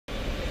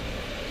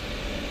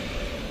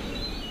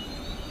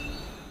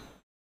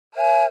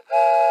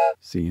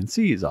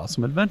C&C's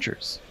Awesome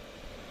Adventures.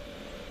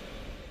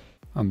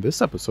 On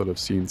this episode of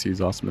C&C's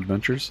Awesome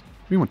Adventures,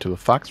 we went to the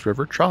Fox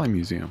River Trolley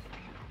Museum.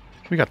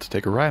 We got to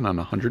take a ride on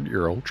a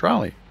 100-year-old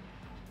trolley.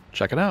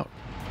 Check it out.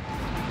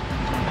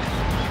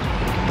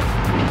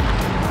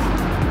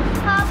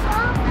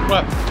 Papa?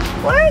 What?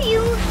 Where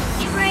you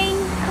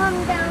trains come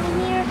down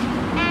here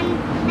and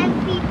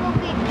people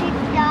get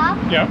picked up?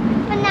 Yeah.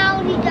 But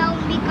now they don't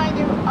because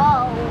they're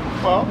old.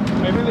 Well,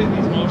 maybe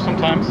these move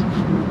sometimes.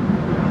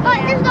 But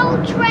there's no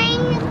train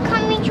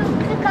coming to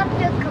pick up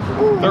the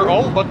caboose. They're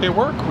old, but they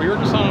work. We were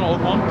just on an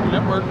old one, and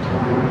it worked.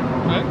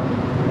 Right?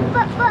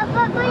 But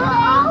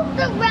all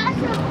the rest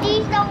of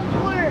these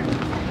don't work.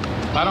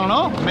 I don't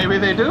know. Maybe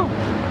they do.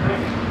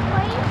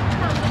 Why is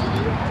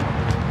coming?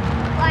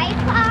 Why,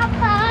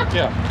 Papa?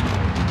 Yeah.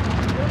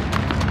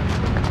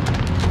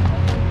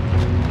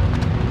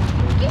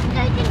 This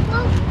doesn't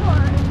look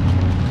fun.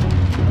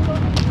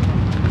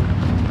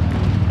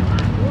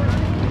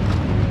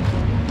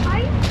 Are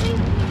you thinking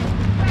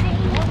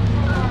train?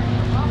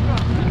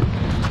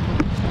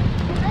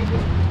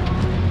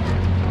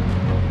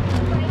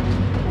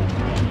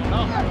 No.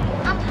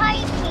 I'm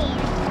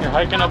hiking. You're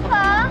hiking up.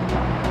 Papa,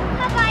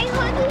 have I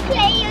heard you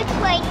say your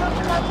train was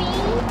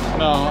coming?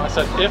 No, I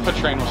said if a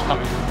train was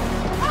coming.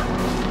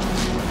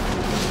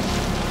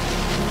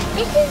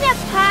 This is a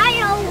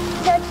pile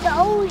the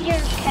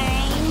soldier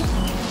came.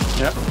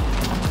 Yep.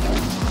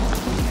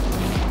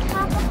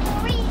 Papa, can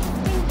we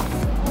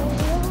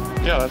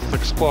explore? Yeah, let's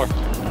explore.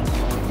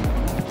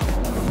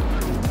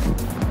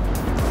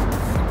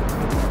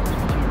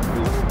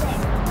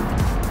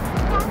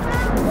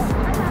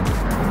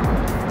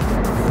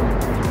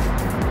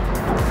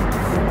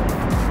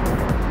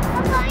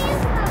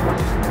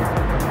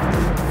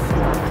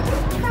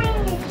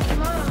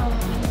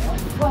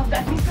 Well, I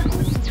think that's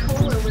the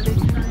controller where they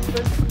turn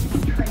this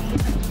train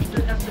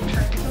and have the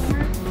train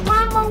somewhere.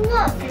 Mama,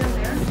 look.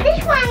 This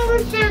one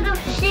we'll sort of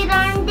sit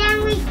on, then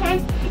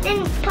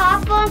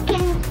Papa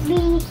can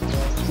be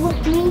with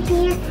me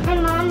here, and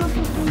Mama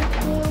can be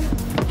here.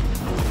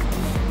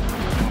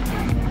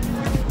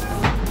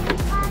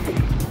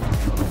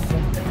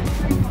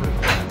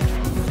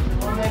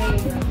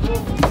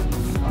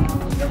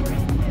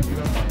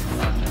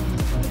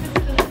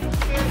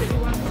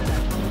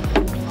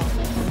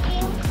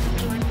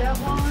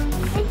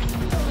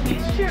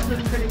 These chairs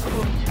look pretty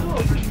cool too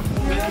over here.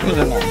 Who's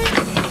in there?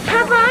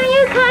 Papa, are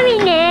you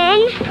coming in?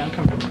 I'm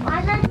coming.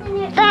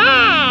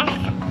 Back.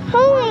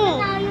 Home.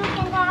 Now you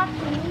can talk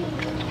to me.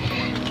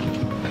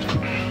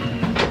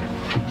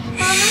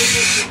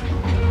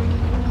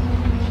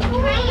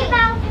 Train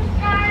about to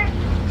start.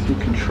 See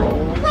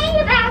control. Train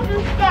about to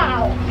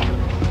start.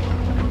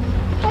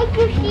 Take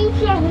your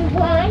seats,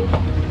 everyone.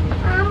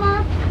 Mama,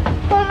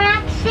 Mama,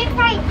 sit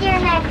right there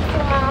next to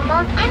Mama.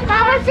 And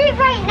Mama, sit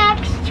right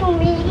next to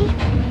me.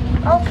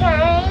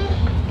 Okay.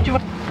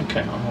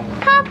 Okay, I'm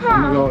Papa.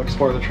 gonna go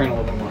explore the train a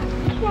little bit more.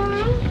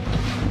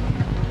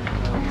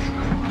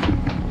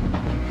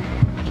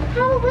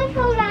 How we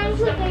go down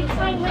to the train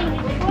when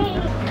the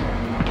train?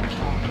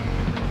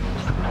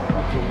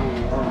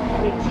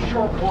 It's a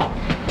short walk.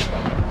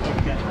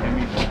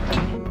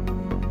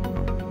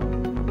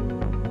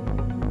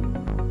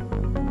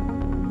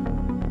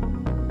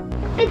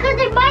 Because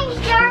it might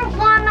start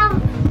one of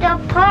the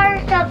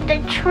parts of the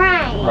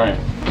train. Right.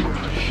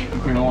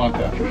 We don't want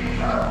that.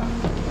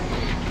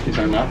 These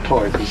are not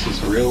toys. This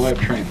is a real life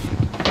train.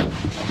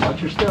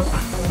 Watch your step.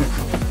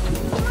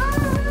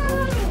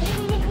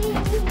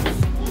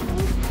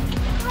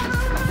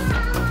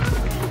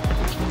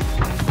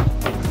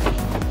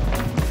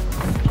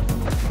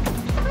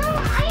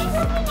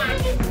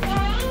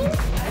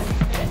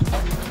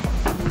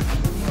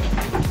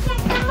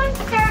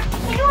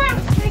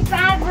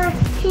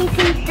 He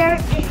can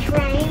start the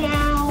train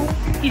now.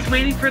 He's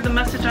waiting for the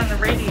message on the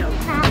radio.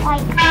 Not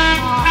like that.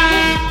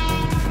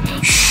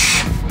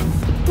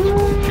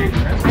 Here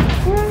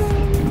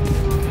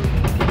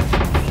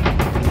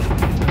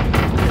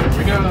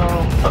we go.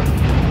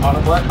 On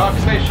a Black Hawk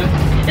station.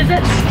 Is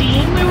that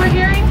steam we were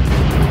hearing?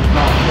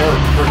 No,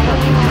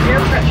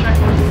 Air pressure.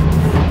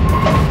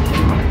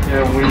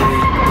 Yeah, we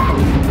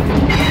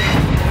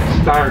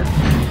start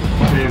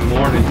in the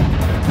morning.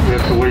 We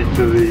have to wait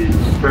till the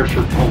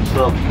pressure pumps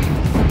up.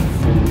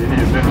 And you need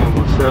a minimum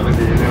of 70,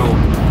 and it'll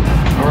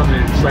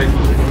normally the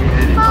cycle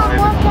between 85 and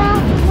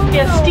 100.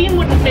 Yeah, steam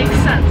wouldn't make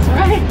sense,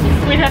 right?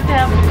 We'd have to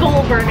have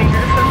coal burning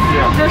or something.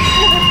 Yeah.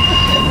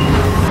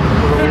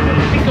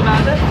 Think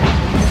about it.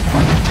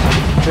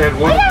 And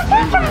one of the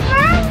neighbors,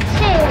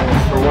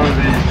 or one of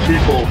these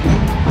people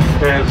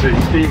has a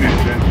steam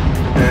engine,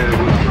 and it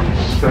was from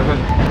 7.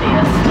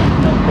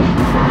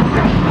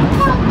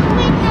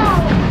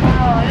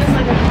 Oh, it is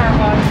like a car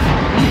wash.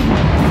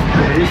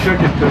 And he took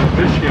it to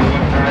Michigan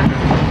one time, and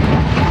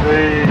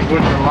they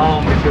wouldn't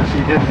allow him because he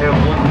didn't have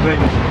one thing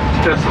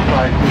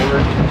specified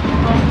for it.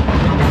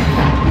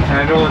 And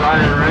I know at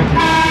IRN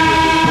you see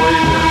a display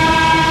there.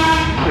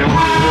 And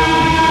when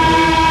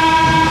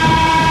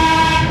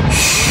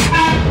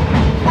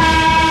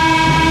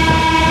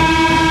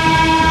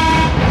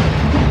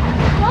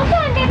Look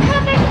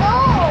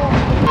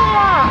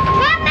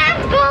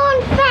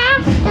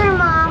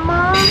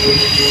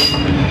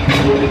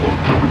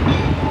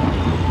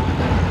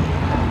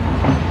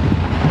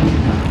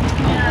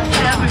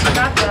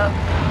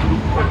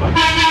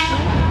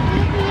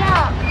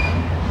Yeah.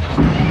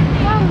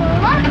 Mama,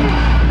 look.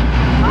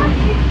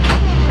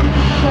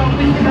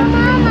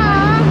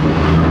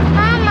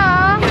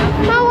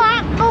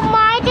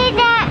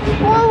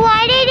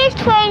 Why did this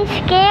train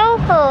scare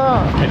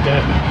her? It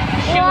did.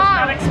 She was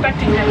not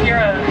expecting to hear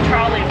a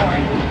trolley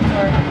horn,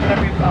 or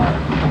whatever you call it.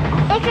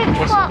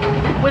 It's a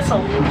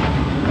Whistle.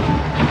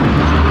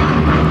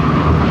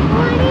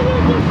 Why did you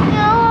get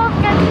scared of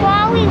the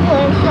trolley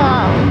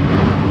whistle?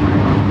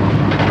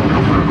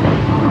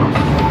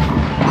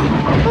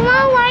 Come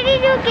on, why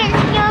did you get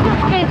scared of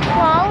the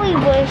trolley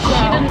whistle?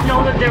 She didn't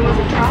know that there was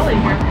a trolley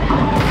here.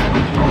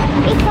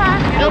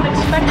 Because You don't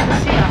expect to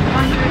see a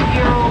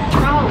 100-year-old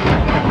trolley.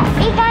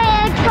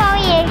 a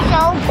trolley is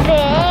so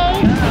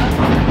big.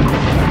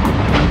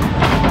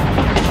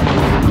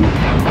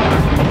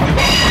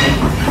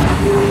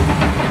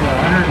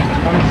 Yeah,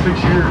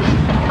 126 years.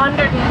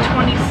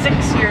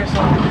 126 years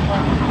old.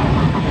 Wow.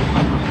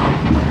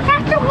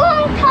 That's a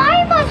long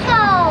time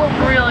ago.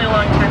 Really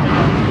long time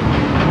ago.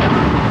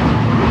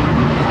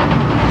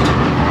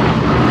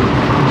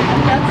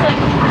 That's like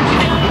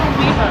 2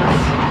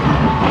 Vivas.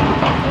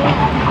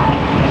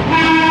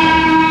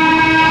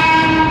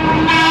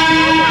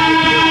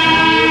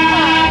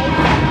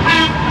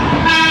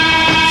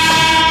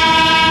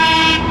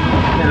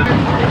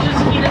 It's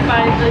just heated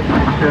by the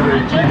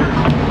engine.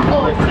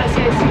 Oh, I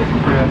see.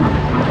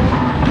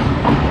 Yeah.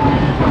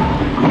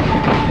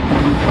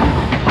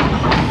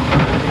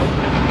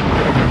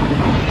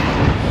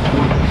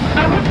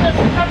 I would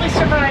have probably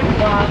survived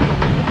long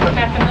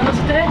back in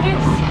those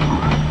days.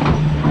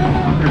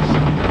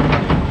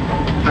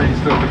 I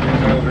used to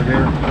live over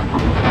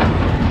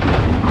here.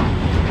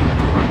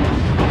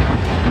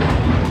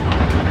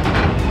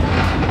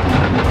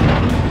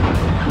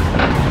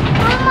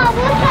 Mama,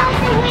 look out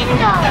the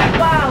window.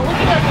 Wow,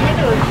 looking out the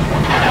window is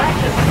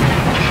gorgeous.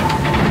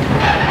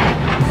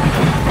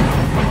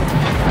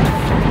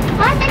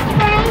 What's the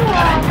train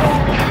level?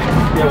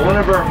 Yeah, one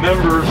of our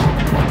members,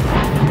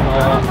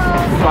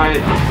 by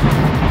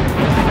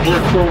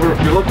works over. If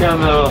you look on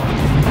the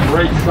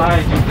right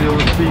side, you'll be able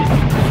to see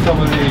some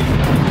of the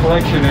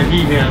collection that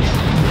he has.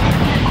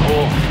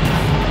 Cool.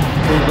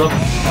 Goes up,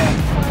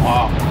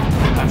 Wow.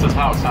 That's his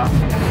house, huh?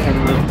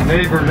 and the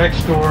neighbor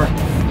next door,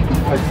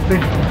 I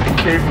think,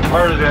 gave him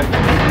part of that.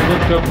 If you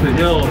look up the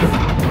hill,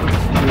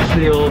 you'll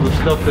see all the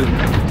stuff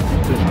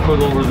that's put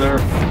over there.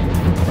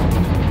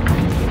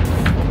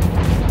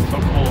 So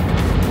cool.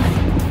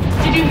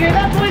 Did you hear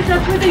that, boys?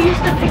 That's where they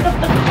used to pick up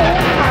the coal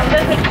car.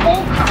 There's a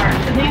coal car,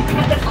 and they used to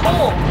get the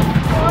coal.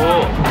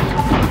 Cool.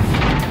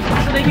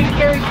 So they could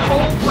carry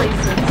coal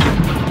places.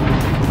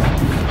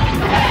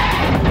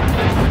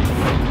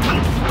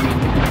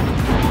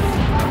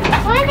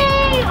 Why did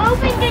they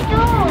open the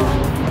door?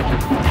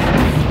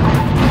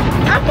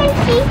 I can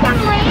see some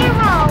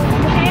railroad.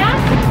 Yeah?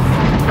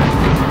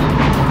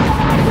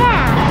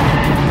 Yeah.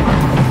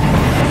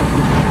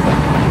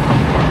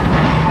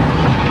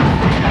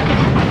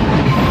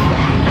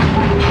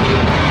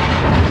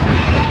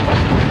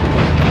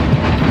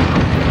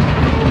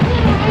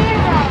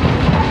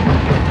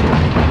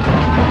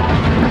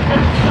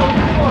 That's so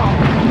cool.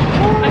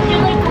 I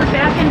feel like we're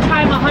back in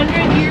time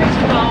 100 years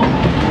ago,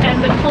 and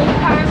the coal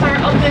cars are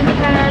up in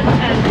head,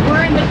 and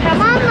we're in the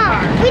passenger Mama,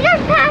 car. we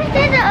just passed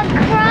it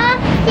across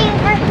thing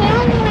for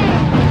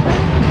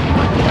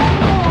humans.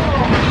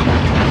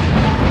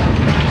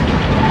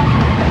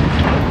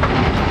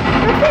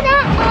 Look at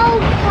that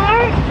old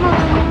cart,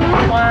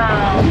 Mama.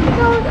 Wow.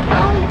 Those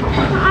old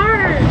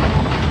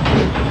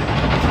carts.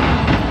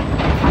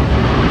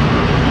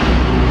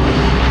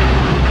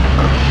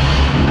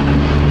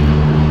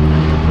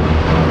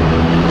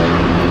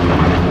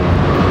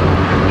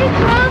 They're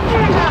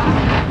covered up.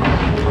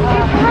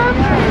 They're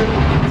covered.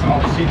 It's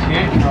all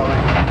CTA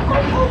probably.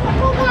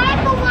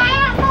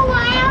 But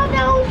why are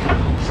those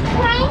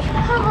trains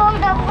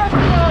covered up with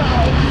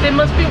cars? They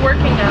must be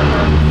working on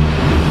them.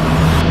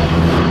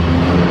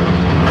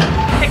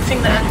 Fixing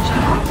the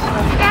engine.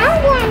 That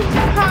one's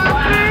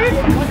covered.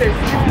 Oh, there's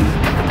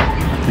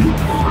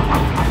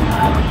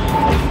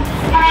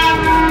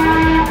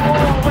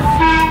what's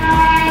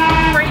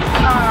that? Freight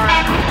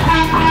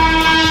car.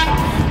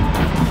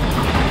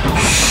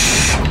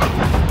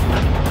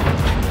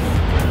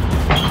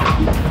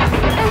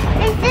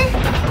 Is this,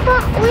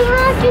 but we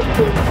have to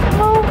keep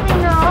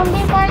moving on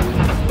because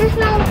there's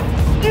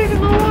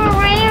no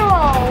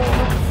railroad.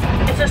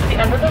 Is this the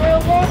end of the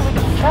railroad?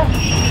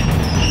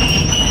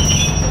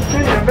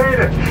 Hey, I made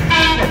it!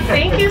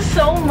 Thank you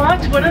so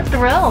much. What a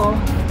thrill.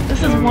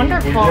 This is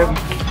wonderful.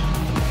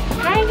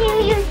 How do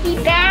you use the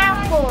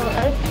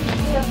backwards?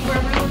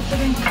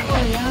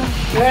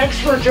 Thanks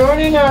for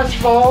joining us,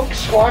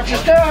 folks. Watch your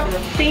step.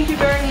 Thank you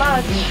very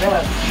much.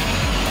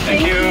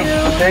 Thank you.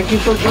 Thank you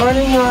for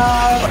joining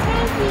us.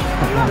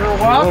 You're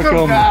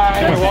welcome, guys.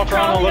 Can I walk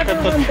around and look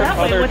at the That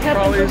way. other What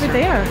happens trolleys? over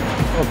there?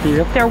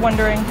 Okay, They're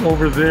wondering.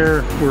 over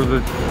there where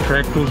the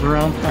track goes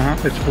around,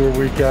 it's where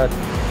we got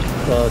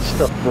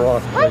stuff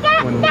brought. Look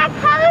at when that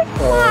post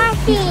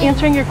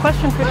Answering your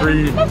question for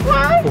three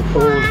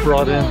before it was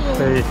brought in.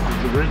 They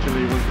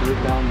originally went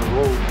right down the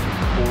road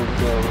for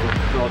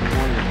Broad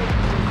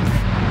 20.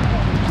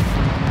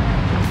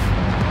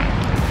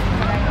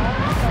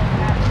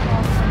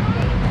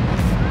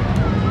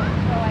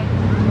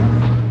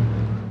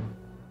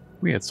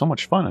 We had so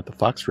much fun at the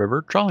Fox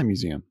River Trolley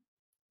Museum.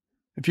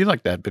 If you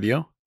liked that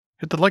video,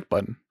 hit the like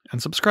button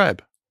and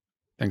subscribe.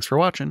 Thanks for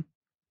watching.